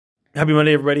Happy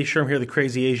Monday, everybody. Sherm here, the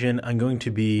Crazy Asian. I'm going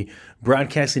to be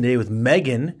broadcasting today with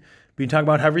Megan. We talk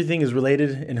about how everything is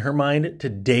related in her mind to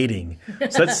dating.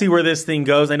 So let's see where this thing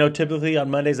goes. I know typically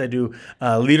on Mondays I do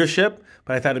leadership,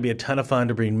 but I thought it'd be a ton of fun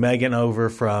to bring Megan over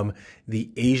from the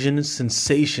Asian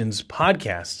Sensations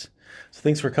podcast. So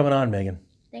thanks for coming on, Megan.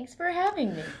 Thanks for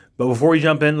having me. But before we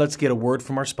jump in, let's get a word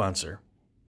from our sponsor.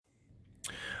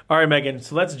 All right, Megan,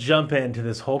 so let's jump into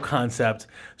this whole concept.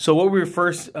 So what we were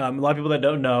first, a lot of people that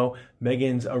don't know,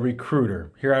 Megan's a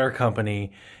recruiter here at our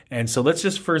company. And so let's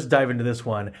just first dive into this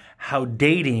one, how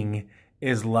dating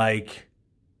is like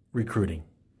recruiting.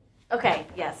 Okay,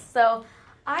 yes. So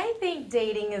I think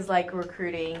dating is like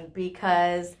recruiting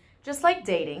because just like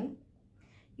dating,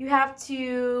 you have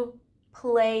to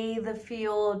play the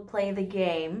field, play the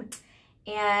game.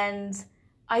 And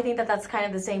I think that that's kind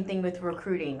of the same thing with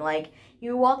recruiting. Like,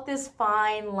 you walk this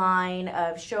fine line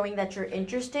of showing that you're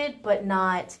interested, but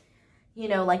not,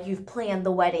 like you've planned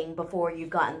the wedding before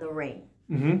you've gotten the ring.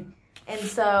 Mm-hmm. And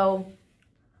so,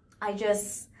 I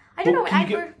don't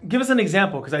know. Give us an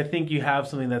example, because I think you have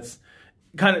something that's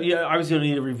kind of, obviously you don't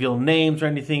need to reveal names or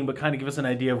anything, but kind of give us an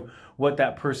idea of what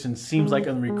that person seems like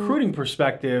on the recruiting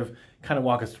perspective. Kind of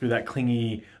walk us through that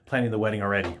clingy planning the wedding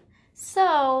already.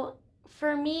 So,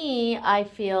 for me, I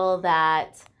feel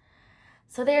that,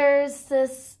 there's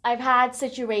this, I've had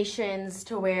situations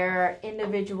to where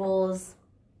individuals,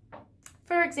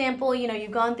 for example,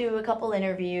 you've gone through a couple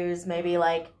interviews, maybe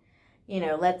let's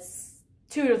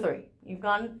 2 to 3. You've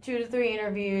gone 2 to 3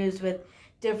 interviews with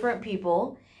different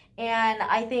people, and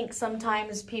I think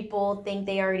sometimes people think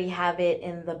they already have it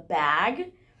in the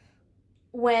bag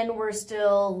when we're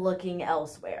still looking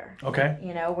elsewhere. Okay.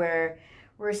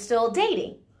 We're still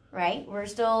dating. Right? We're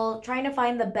still trying to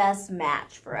find the best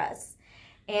match for us.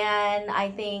 And I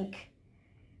think,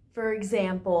 for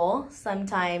example,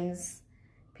 sometimes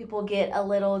people get a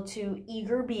little too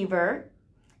eager beaver.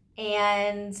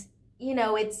 And,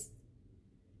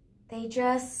 they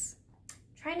just,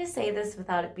 trying to say this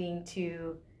without it being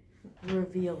too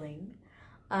revealing.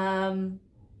 They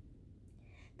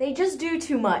just do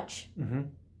too much. Mm-hmm.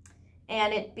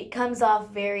 And it comes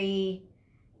off very,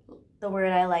 the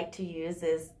word I like to use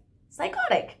is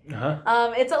psychotic.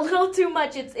 Uh-huh. It's a little too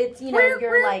much. It's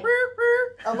you're like,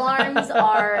 alarms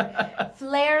are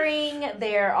flaring.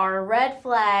 There are red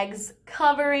flags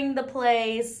covering the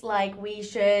place. Like we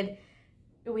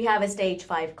have a stage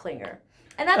 5 clinger.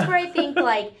 And that's where I think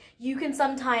you can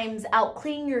sometimes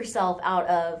out-cling yourself out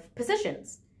of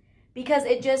positions. Because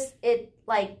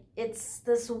it's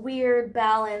this weird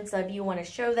balance of you want to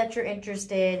show that you're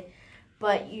interested,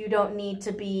 but you don't need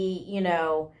to be,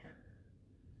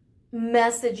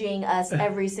 messaging us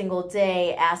every single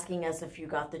day asking us if you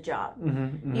got the job.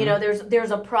 Mm-hmm, mm-hmm.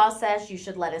 There's a process. You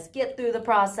should let us get through the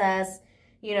process.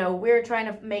 We're trying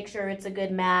to make sure it's a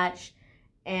good match.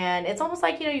 And it's almost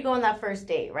like, you go on that first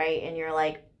date, right? And you're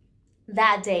like,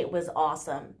 that date was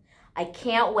awesome. I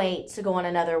can't wait to go on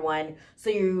another one. So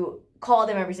you call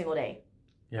them every single day.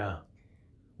 Yeah.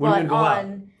 When are we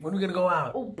going to go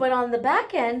out? But on the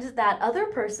back end, that other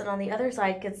person on the other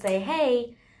side could say,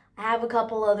 hey, I have a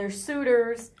couple other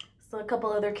suitors, so a couple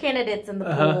other candidates in the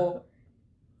pool.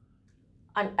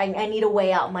 I need to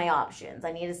weigh out my options.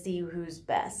 I need to see who's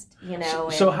best,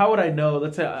 So how would I know?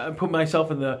 Let's say I put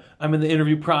myself I'm in the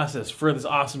interview process for this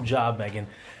awesome job, Megan.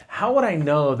 How would I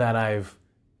know that I'm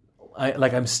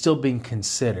still being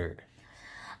considered?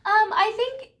 I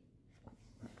think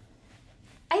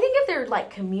if they're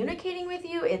communicating with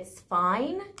you, it's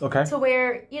fine. Okay. To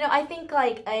where, I think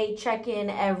a check-in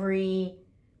every,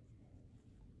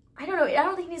 I don't know. I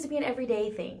don't think it needs to be an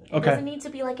everyday thing. It doesn't need to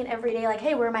be an everyday,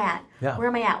 hey, where am I at? Yeah. Where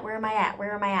am I at? Where am I at?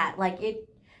 Where am I at?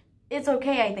 It's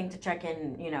okay, I think, to check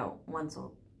in,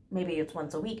 maybe it's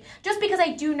once a week. Just because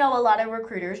I do know a lot of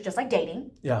recruiters, just like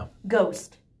dating,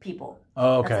 ghost people.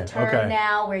 Oh, okay. That's a term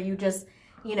now where you just,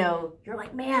 you're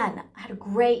like, man, I had a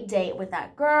great date with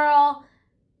that girl.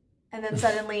 And then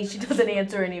suddenly she doesn't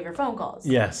answer any of your phone calls.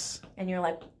 Yes. And you're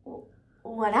like,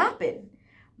 what happened?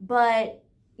 But,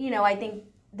 I think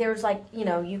there's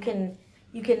you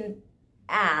can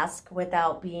ask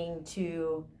without being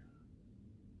too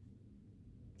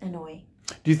annoying.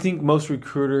 Do you think most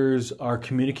recruiters are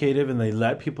communicative and they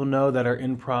let people know that are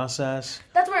in process?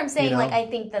 That's where I'm saying, I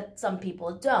think that some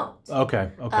people don't. Okay.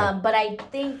 But I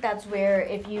think that's where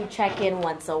if you check in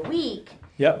once a week,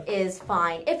 is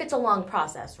fine. If it's a long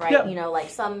process, right? Yep.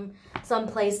 Some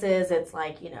places it's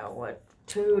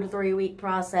 2 to 3 week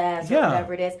process or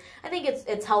whatever it is. I think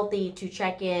it's healthy to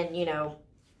check in,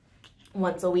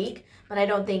 once a week, but I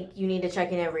don't think you need to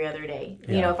check in every other day.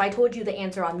 If I told you the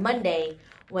answer on Monday,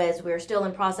 was we're still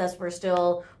in process. We're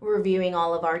still reviewing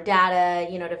all of our data,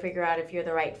 to figure out if you're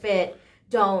the right fit.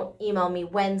 Don't email me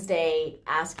Wednesday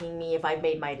asking me if I've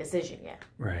made my decision yet.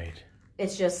 Right.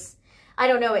 It's just, I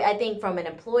don't know. I think from an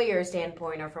employer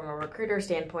standpoint or from a recruiter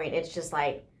standpoint, it's just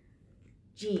like,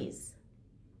 geez,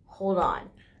 hold on.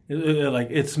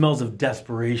 It smells of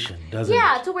desperation, doesn't it?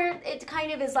 Yeah, to where it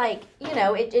kind of is like,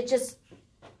 it just,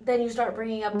 then you start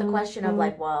bringing up the question of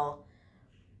like, well,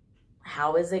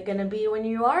 how is it going to be when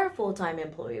you are a full-time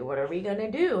employee? What are we going to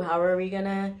do? How are we going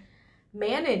to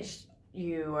manage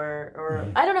you?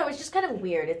 Or I don't know. It's just kind of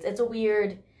weird. It's a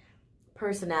weird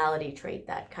personality trait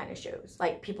that kind of shows.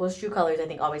 Like people's true colors, I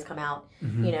think, always come out.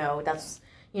 That's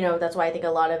why I think a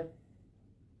lot of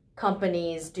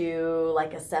companies do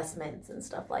like assessments and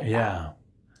stuff like that.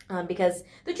 Because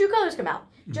the true colors come out.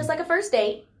 Just like a first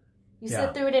date, you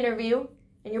sit through an interview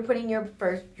and you're putting your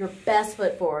best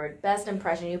foot forward, best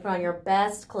impression. You put on your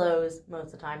best clothes most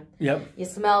of the time. Yep. You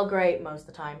smell great most of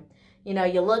the time.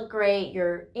 You look great.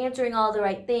 You're answering all the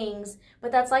right things.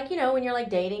 But that's like, when you're like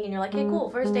dating and you're like, hey, cool,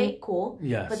 first date, cool.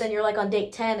 Yes. But then you're like on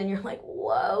date 10 and you're like,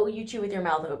 whoa, you chew with your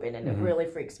mouth open and it really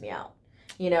freaks me out.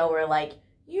 Where like,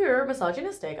 you're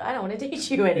misogynistic. I don't want to date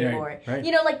you anymore. Right.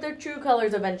 Like their true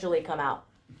colors eventually come out.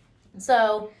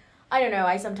 So, I don't know.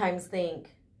 I sometimes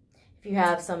think if you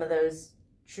have some of those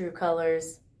true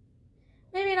colors,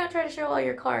 maybe not try to show all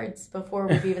your cards before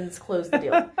we've even closed the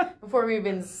deal, before we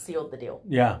even sealed the deal.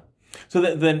 Yeah.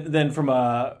 So then from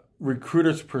a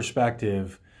recruiter's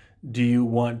perspective, do you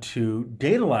want to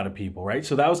date a lot of people, right?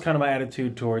 So that was kind of my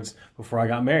attitude towards before I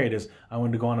got married is I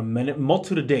wanted to go on a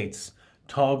multitude of dates.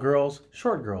 Tall girls,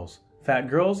 short girls, fat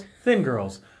girls, thin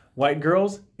girls, white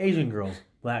girls, Asian girls,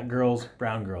 black girls,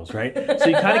 brown girls, right? So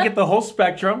you kind of get the whole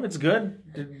spectrum. It's good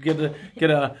to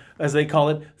get a, as they call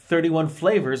it, 31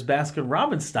 flavors,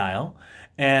 Baskin-Robbins style,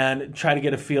 and try to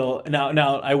get a feel.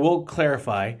 Now I will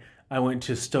clarify, I went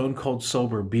to Stone Cold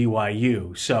Sober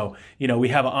BYU. So, we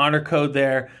have an honor code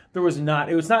there. It was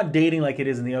not dating like it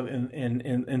is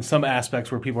in some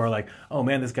aspects where people are like, oh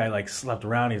man, this guy like slept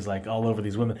around. He's like all over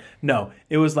these women. No,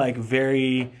 it was like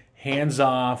very hands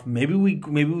off. Maybe we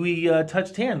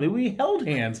touched hands. Maybe we held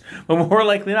hands. But more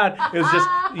likely not, it was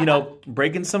just,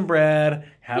 breaking some bread,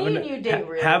 having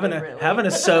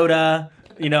a soda.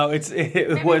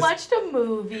 It was. Watched a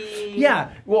movie.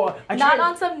 Yeah, well, not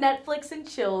on some Netflix and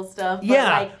chill stuff. But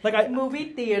yeah, movie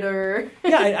theater.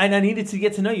 Yeah, and I needed to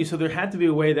get to know you, so there had to be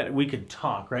a way that we could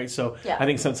talk, right? So I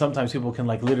think sometimes people can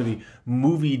like literally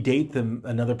movie date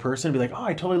another person, and be like, oh,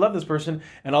 I totally love this person,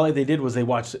 and all they did was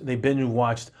they binge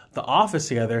watched The Office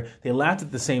together. They laughed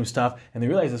at the same stuff, and they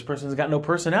realized this person's got no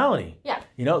personality. Yeah,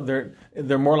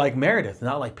 they're more like Meredith,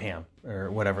 not like Pam.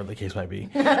 Or whatever the case might be.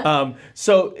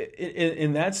 So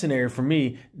in that scenario, for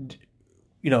me,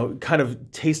 kind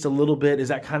of taste a little bit. Is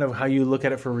that kind of how you look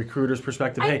at it for a recruiter's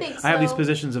perspective? I think so. I have these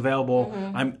positions available.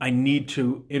 I need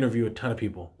to interview a ton of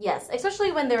people. Yes,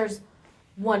 especially when there's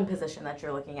one position that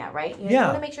you're looking at, right? You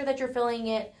want to make sure that you're filling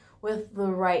it with the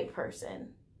right person,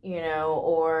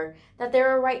 or that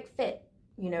they're a right fit,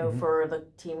 for the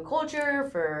team culture,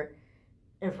 for...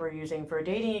 If we're using for a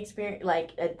dating experience,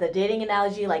 like the dating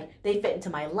analogy, like they fit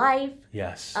into my life.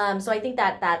 Yes. So I think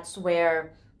that's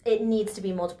where it needs to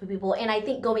be multiple people. And I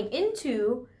think going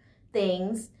into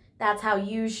things, that's how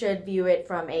you should view it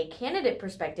from a candidate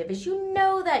perspective, is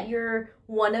that you're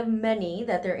one of many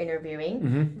that they're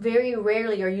interviewing. Very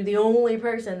rarely are you the only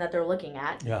person that they're looking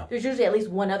at. Yeah. There's usually at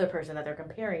least one other person that they're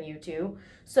comparing you to.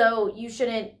 So you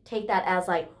shouldn't take that as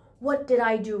like, what did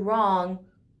I do wrong?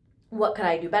 What could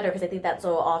I do better? Because I think that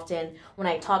so often when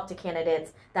I talk to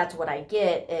candidates, that's what I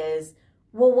get is,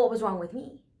 well, what was wrong with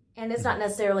me? And it's not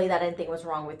necessarily that anything was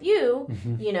wrong with you.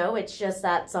 It's just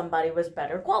that somebody was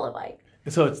better qualified.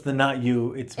 So it's the not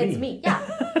you, it's me. It's me, yeah.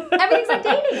 Everything's like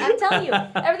dating. I'm telling you.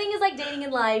 Everything is like dating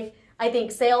in life. I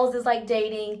think sales is like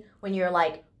dating. When you're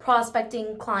like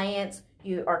prospecting clients,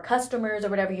 or customers or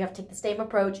whatever, you have to take the same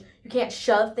approach. You can't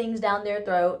shove things down their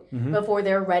throat before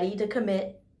they're ready to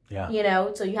commit.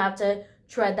 Yeah. So you have to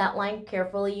tread that line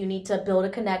carefully. You need to build a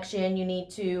connection. You need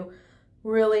to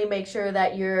really make sure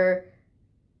that you're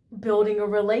building a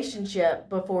relationship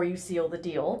before you seal the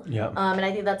deal. Yeah. And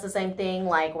I think that's the same thing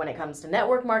like when it comes to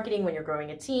network marketing, when you're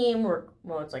growing a team,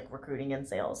 it's like recruiting and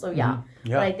sales. So yeah.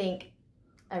 But I think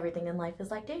everything in life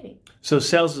is like dating. So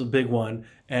sales is a big one.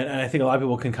 And I think a lot of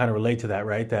people can kind of relate to that,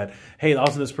 right? That, hey,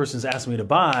 also this person's asking me to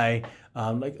buy.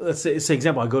 like let's say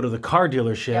example, I go to the car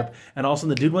dealership Yep. and all of a sudden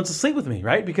the dude wants to sleep with me,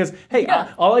 right? Because hey,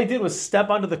 Yeah. all I did was step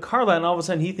onto the car lot and all of a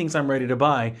sudden he thinks I'm ready to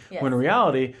buy. Yes. When in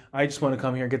reality, I just want to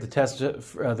come here and get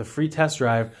the free test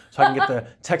drive so I can get the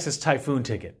Texas Typhoon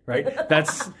ticket, right?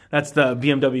 That's the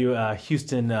BMW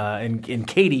Houston and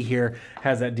Katy here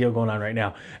has that deal going on right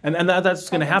now, and that's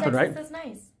going to happen, right? Texas is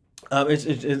nice.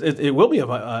 It will be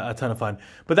a ton of fun,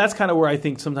 but that's kind of where I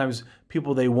think sometimes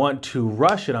people they want to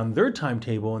rush it on their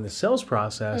timetable in the sales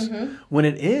process when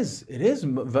it is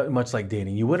much like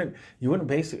dating. You wouldn't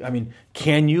basically. I mean,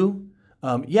 can you?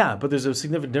 Yeah, but there's a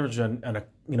significant difference on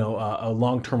a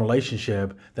long-term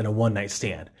relationship than a one-night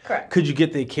stand. Correct. Could you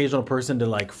get the occasional person to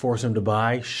like force them to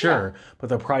buy? Sure, but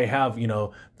they'll probably have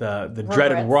the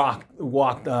dreaded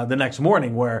walk the next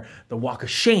morning, where the walk of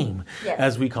shame, Yes.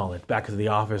 as we call it, back to the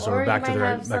office or back to you the might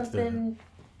have back to the. something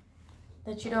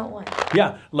that you don't want.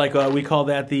 Yeah, like we call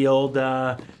that the old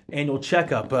annual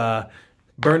checkup,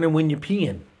 burning when you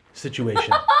peeing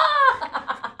situation.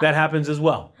 That happens as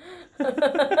well.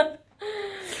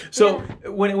 So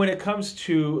when it comes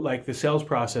to like the sales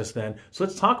process, then so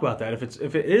let's talk about that.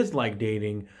 If it is like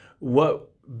dating, what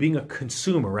being a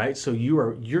consumer, right? So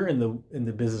you're in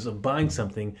the business of buying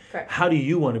something. Correct. How do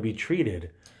you want to be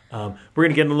treated? We're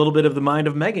gonna get in a little bit of the mind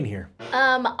of Megan here.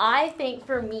 I think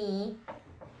for me,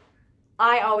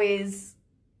 I always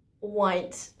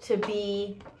want to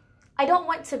be. I don't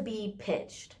want to be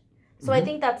pitched. So I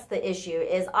think that's the issue.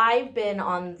 Is I've been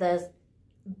on the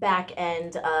back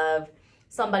end of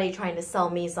somebody trying to sell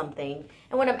me something,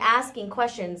 and when I'm asking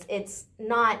questions, it's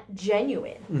not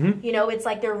genuine. It's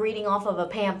like they're reading off of a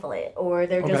pamphlet, or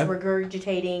they're just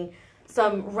regurgitating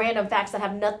some random facts that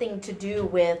have nothing to do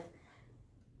with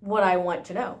what I want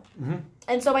to know.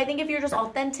 And so I think if you're just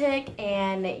authentic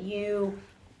and you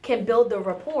can build the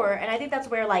rapport, and I think that's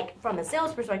where, like, from a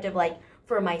sales perspective, like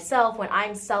for myself, when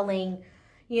I'm selling,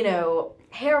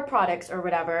 hair products or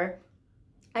whatever,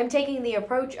 I'm taking the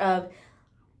approach of,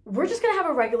 we're just going to have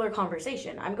a regular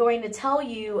conversation. I'm going to tell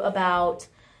you about,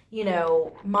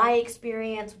 my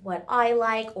experience, what I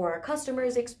like, or a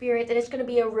customer's experience, and it's going to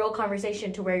be a real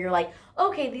conversation to where you're like,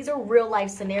 okay, these are real life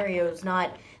scenarios,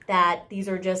 not that these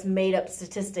are just made up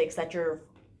statistics that you're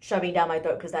shoving down my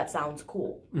throat because that sounds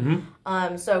cool.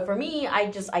 So for me, I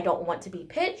don't want to be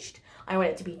pitched. I want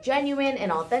it to be genuine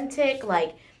and authentic.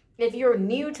 Like, if you're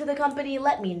new to the company,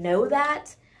 let me know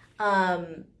that.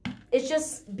 It's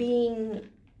just being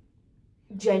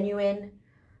genuine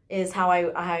is how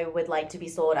I would like to be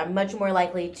sold. I'm much more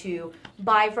likely to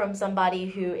buy from somebody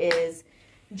who is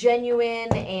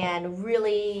genuine and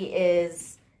really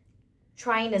is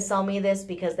trying to sell me this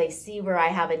because they see where I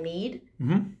have a need,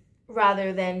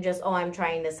 rather than just, I'm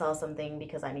trying to sell something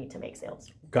because I need to make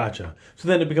sales. Gotcha. So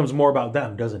then it becomes more about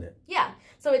them, doesn't it? Yeah.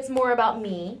 So it's more about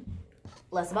me,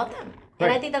 less about them. Right.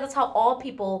 And I think that's how all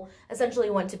people essentially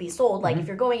want to be sold. Like, if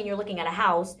you're going and you're looking at a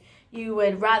house, you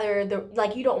would rather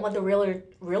you don't want the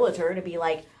realtor to be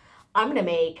like, I'm going to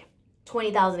make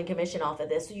 $20,000 in commission off of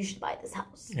this, so you should buy this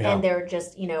house. Yeah. And they're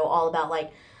just, all about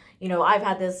like, I've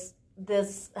had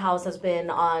this house has been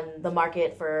on the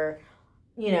market for,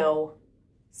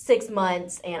 6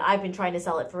 months, and I've been trying to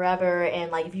sell it forever.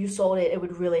 And like, if you sold it, it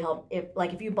would really help.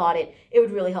 If you bought it, it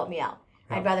would really help me out.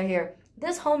 Yeah. I'd rather hear,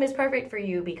 this home is perfect for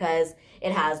you because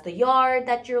it has the yard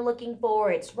that you're looking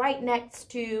for. It's right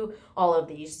next to all of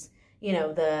these,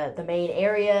 the main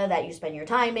area that you spend your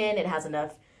time in. It has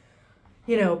enough,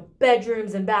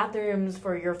 bedrooms and bathrooms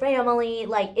for your family.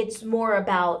 Like, it's more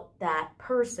about that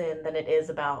person than it is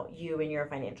about you and your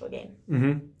financial gain.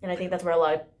 And I think that's where a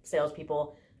lot of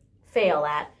salespeople fail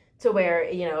at, to where,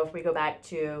 if we go back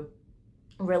to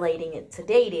relating it to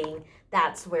dating,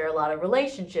 that's where a lot of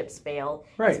relationships fail.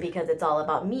 Right. It's because it's all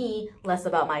about me, less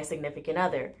about my significant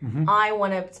other. I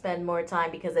want to spend more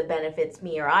time because it benefits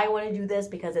me, or I want to do this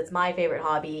because it's my favorite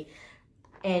hobby,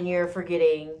 and you're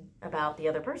forgetting about the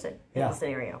other person in the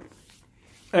scenario.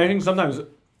 And I think sometimes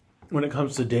when it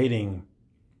comes to dating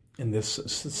in this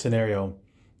scenario,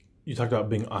 you talked about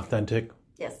being authentic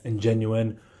and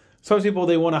genuine. Some people,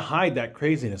 they want to hide that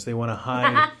craziness. They want to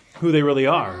hide who they really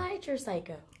are. Hide your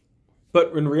psycho.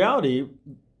 But in reality,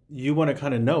 you want to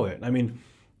kind of know it. I mean,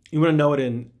 you want to know it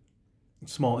in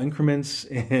small increments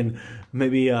and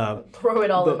maybe throw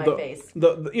it all in my face.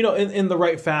 In the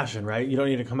right fashion, right? You don't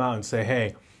need to come out and say,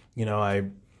 "Hey, I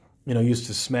used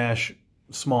to smash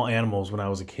small animals when I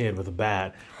was a kid with a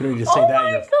bat." You don't need to say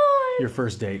that your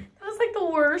first date. That's like the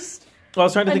worst. Well, I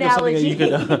was trying to think of something that you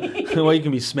could, you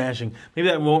can be smashing. Maybe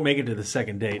that won't make it to the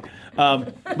second date.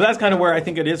 But that's kind of where I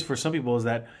think it is for some people, is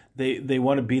that they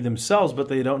want to be themselves, but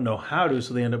they don't know how to,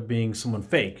 so they end up being someone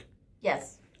fake.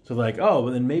 Yes. So So like, oh,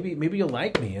 well, then maybe you'll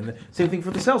like me. And the same thing for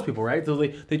the salespeople, right? So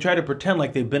they try to pretend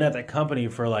like they've been at that company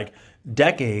for like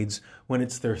decades when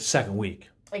it's their second week.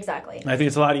 Exactly. And I think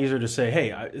it's a lot easier to say,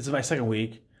 hey, this is my second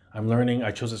week. I'm learning.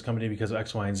 I chose this company because of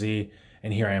X, Y, and Z,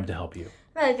 and here I am to help you.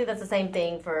 And I think that's the same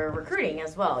thing for recruiting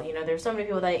as well. You know, there's so many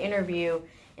people that I interview.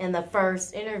 In the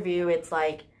first interview, it's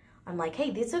like, I'm like,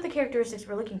 hey, these are the characteristics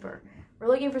we're looking for. We're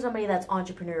looking for somebody that's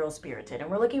entrepreneurial spirited, and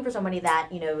we're looking for somebody that,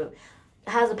 you know,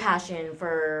 has a passion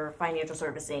for financial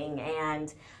servicing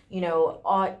and, you know,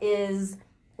 is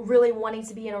really wanting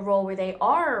to be in a role where they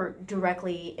are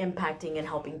directly impacting and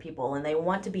helping people, and they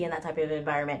want to be in that type of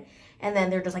environment. And then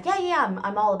they're just like, yeah,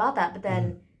 I'm all about that. But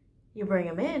then you bring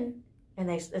them in, and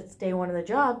it's day one of the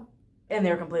job, and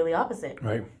they're completely opposite.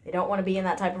 Right. They don't want to be in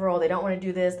that type of role. They don't want to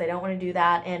do this. They don't want to do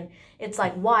that. And it's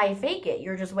like, why fake it?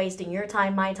 You're just wasting your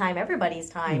time, my time, everybody's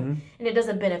time, and it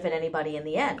doesn't benefit anybody in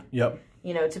the end. Yep.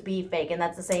 You know, to be fake. And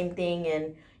that's the same thing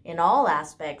in all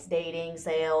aspects: dating,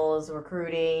 sales,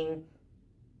 recruiting,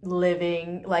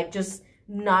 living. Like, just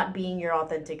not being your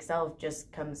authentic self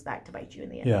just comes back to bite you in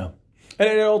the end. Yeah. And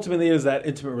it ultimately is that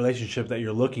intimate relationship that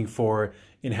you're looking for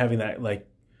in having that, like,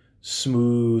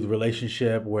 smooth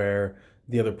relationship where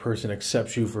the other person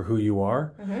accepts you for who you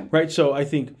are, right? So I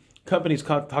think companies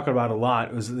talk about a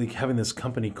lot is like having this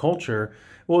company culture.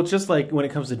 Well, it's just like when it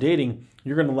comes to dating,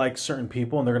 you're going to like certain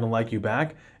people and they're going to like you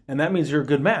back, and that means you're a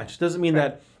good match. Doesn't mean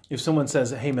that if someone says,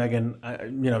 "Hey, Megan,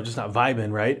 just not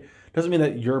vibing," right? Doesn't mean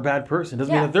that you're a bad person.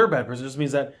 Doesn't mean that they're a bad person. It just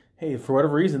means that, hey, for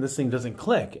whatever reason, this thing doesn't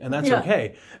click, and that's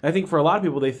okay. And I think for a lot of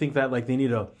people, they think that like they need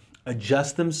to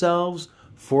adjust themselves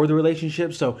for the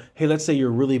relationship. So, hey, let's say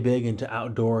you're really big into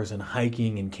outdoors and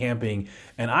hiking and camping,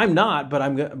 and I'm not, but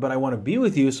I want to be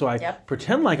with you, so I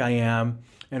pretend like I am.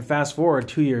 And fast forward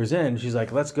 2 years in, she's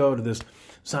like, let's go to this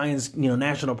science,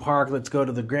 national park. Let's go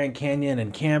to the Grand Canyon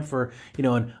and camp for, in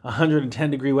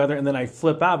 110-degree weather. And then I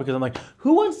flip out because I'm like,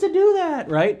 who wants to do that,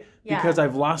 right? Yeah. Because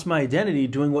I've lost my identity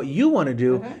doing what you want to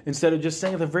do instead of just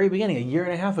saying at the very beginning, a year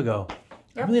and a half ago,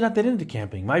 I'm really not that into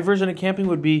camping. My version of camping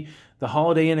would be the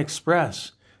Holiday Inn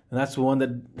Express. And that's the one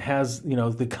that has,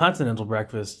 the continental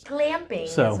breakfast. Glamping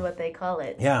is what they call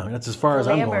it. Yeah, that's as far as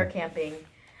I'm going. Glamour camping.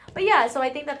 But yeah, so I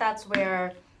think that's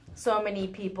where so many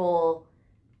people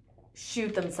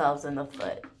shoot themselves in the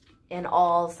foot in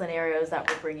all scenarios that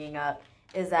we're bringing up,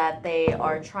 is that they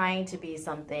are trying to be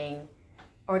something,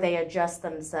 or they adjust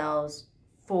themselves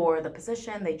for the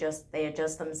position. They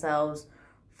adjust themselves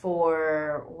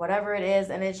for whatever it is,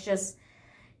 and it's just,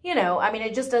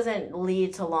 it just doesn't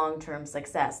lead to long-term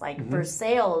success. Like for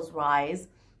sales-wise,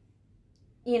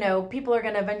 people are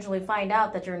going to eventually find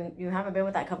out that you haven't been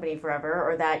with that company forever,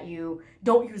 or that you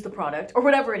don't use the product, or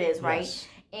whatever it is, right? Yes.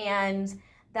 And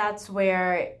that's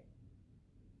where,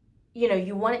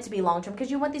 you want it to be long-term,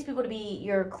 because you want these people to be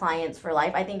your clients for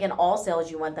life. I think in all sales,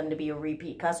 you want them to be a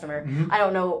repeat customer. I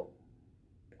don't know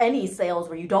any sales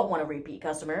where you don't want a repeat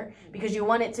customer, because you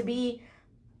want it to be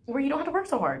where you don't have to work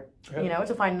so hard,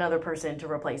 to find another person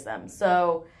to replace them.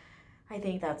 So I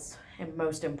think that's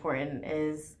most important,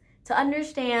 is to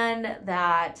understand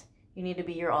that you need to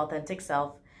be your authentic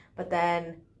self. But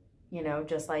then,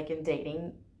 just like in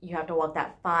dating, you have to walk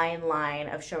that fine line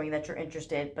of showing that you're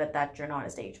interested, but that you're not a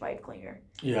stage 5 clinger.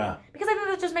 Yeah. Because I think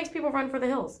that just makes people run for the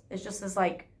hills. It's just this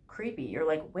like creepy. You're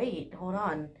like, wait, hold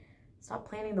on. Stop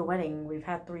planning the wedding. We've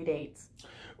had 3 dates.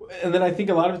 And then I think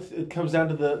a lot of it comes down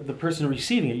to the person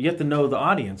receiving it. You have to know the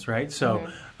audience, right? So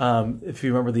if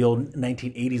you remember the old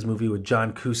 1980s movie with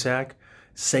John Cusack,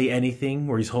 Say Anything,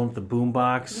 where he's holding the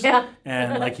boombox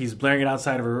and like he's blaring it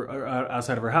outside of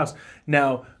her house.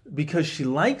 Now, because she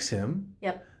likes him,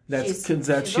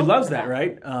 she loves that,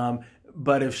 right?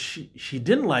 But if she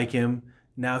didn't like him,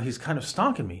 now he's kind of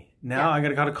stalking me. Now I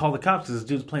gotta call the cops because this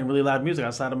dude's playing really loud music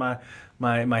outside of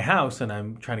my house, and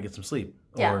I'm trying to get some sleep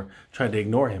or trying to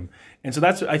ignore him. And so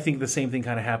that's, I think, the same thing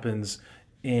kind of happens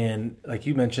in, like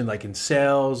you mentioned, like in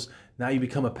sales. Now you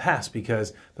become a pest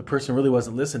because the person really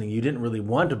wasn't listening. You didn't really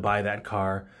want to buy that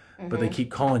car, but they keep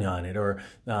calling you on it. Or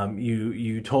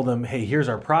you told them, hey, here's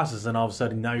our process, and all of a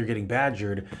sudden now you're getting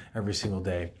badgered every single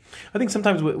day. I think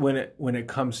sometimes when it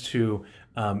comes to,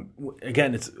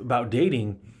 again, it's about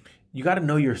dating, you got to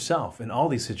know yourself in all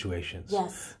these situations.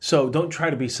 Yes. So don't try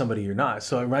to be somebody you're not.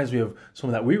 So it reminds me of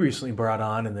someone that we recently brought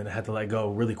on and then had to let go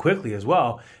really quickly as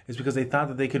well, is because they thought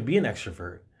that they could be an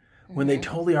extrovert. When they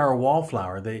totally are a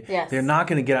wallflower. They're not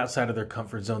going to get outside of their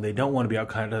comfort zone. They don't want to be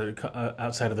outside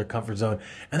of their comfort zone.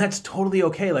 And that's totally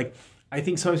okay. Like, I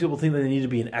think some people think that they need to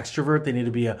be an extrovert. They need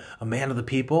to be a man of the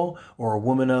people or a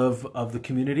woman of the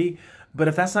community. But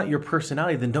if that's not your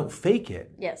personality, then don't fake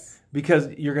it. Yes. Because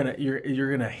you're gonna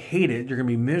hate it. You're gonna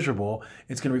be miserable.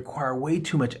 It's gonna require way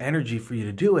too much energy for you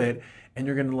to do it, and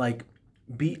you're gonna like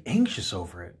be anxious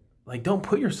over it. Like, don't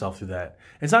put yourself through that.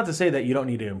 It's not to say that you don't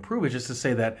need to improve. It's just to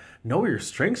say that know where your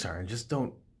strengths are and just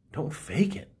don't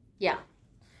fake it. Yeah.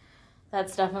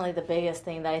 That's definitely the biggest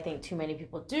thing that I think too many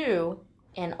people do.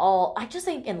 I just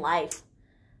think in life,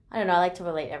 I don't know, I like to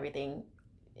relate everything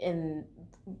in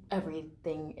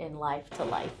life to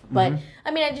life. But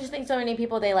I mean, I just think so many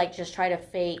people, they like just try to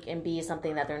fake and be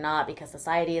something that they're not because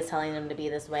society is telling them to be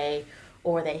this way,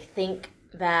 or they think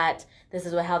that this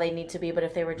is how they need to be. But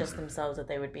if they were just themselves, that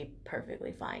they would be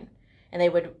perfectly fine, and they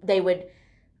would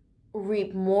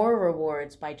reap more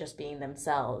rewards by just being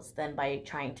themselves than by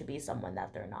trying to be someone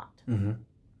that they're not. Mm-hmm.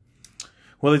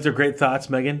 Well, these are great thoughts,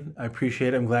 Megan. I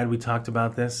appreciate it. I'm glad we talked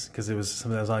about this because it was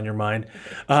something that was on your mind.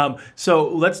 So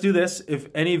let's do this. If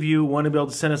any of you want to be able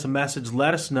to send us a message,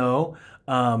 let us know.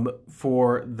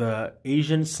 For the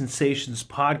Asian Sensations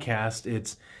podcast,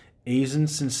 it's Asian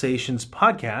Sensations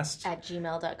Podcast at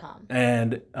gmail.com.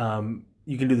 And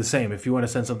you can do the same. If you want to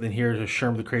send something here to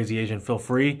Sherm the Crazy Asian, feel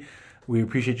free. We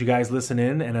appreciate you guys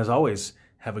listening. And as always,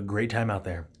 have a great time out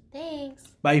there. Thanks.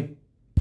 Bye.